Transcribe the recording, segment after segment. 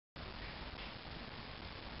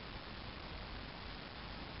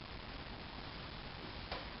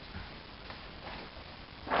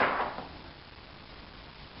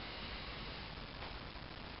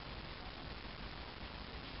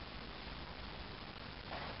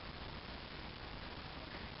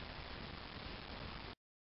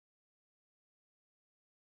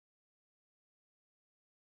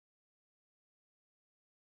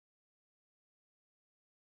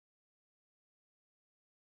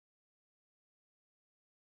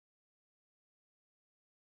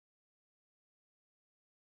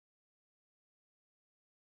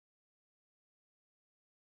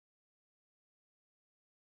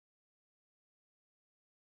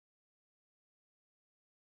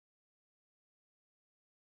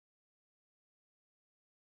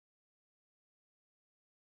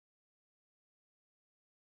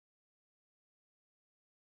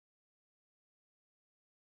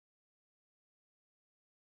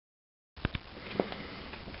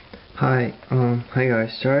Hi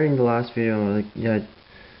guys. Sorry in the last video, I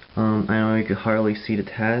know you could hardly see the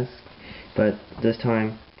test, but this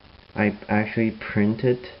time I actually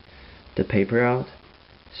printed the paper out.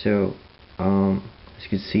 So, as you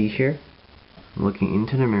can see here, I'm looking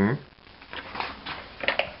into the mirror.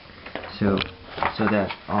 So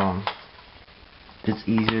that it's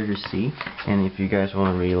easier to see, and if you guys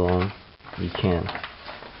want to read along, you can.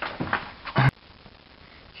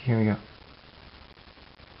 Here we go.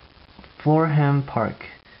 Florham Park,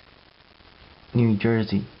 New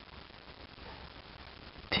Jersey.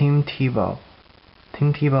 Tim Tebow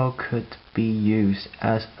could be used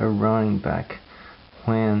as a running back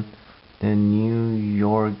when the New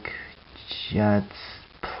York Jets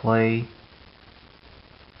play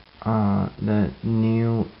the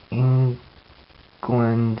New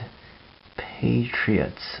England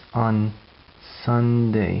Patriots on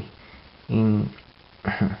Sunday in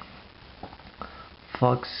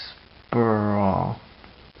Foxborough.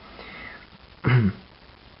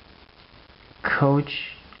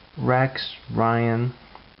 Coach Rex Ryan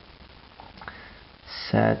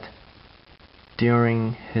said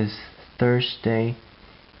during his Thursday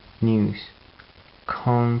news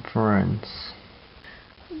conference,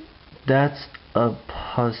 "That's a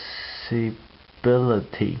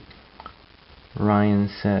possibility," Ryan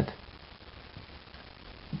said.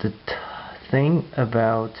 "The thing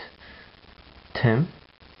about Tim,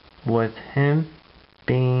 with him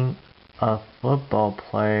being a football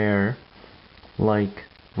player, like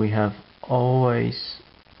we have always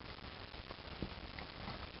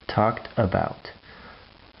talked about,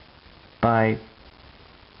 by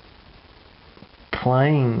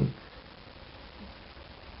playing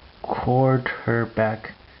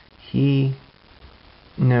quarterback, he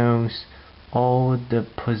knows all the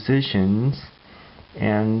positions,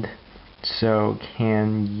 and so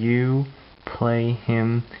can you play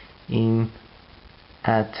him in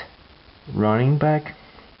at running back?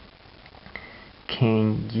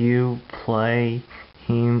 Can you play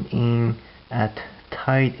him in at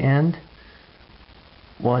tight end?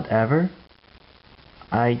 Whatever."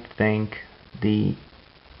 I think the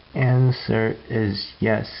answer is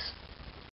yes.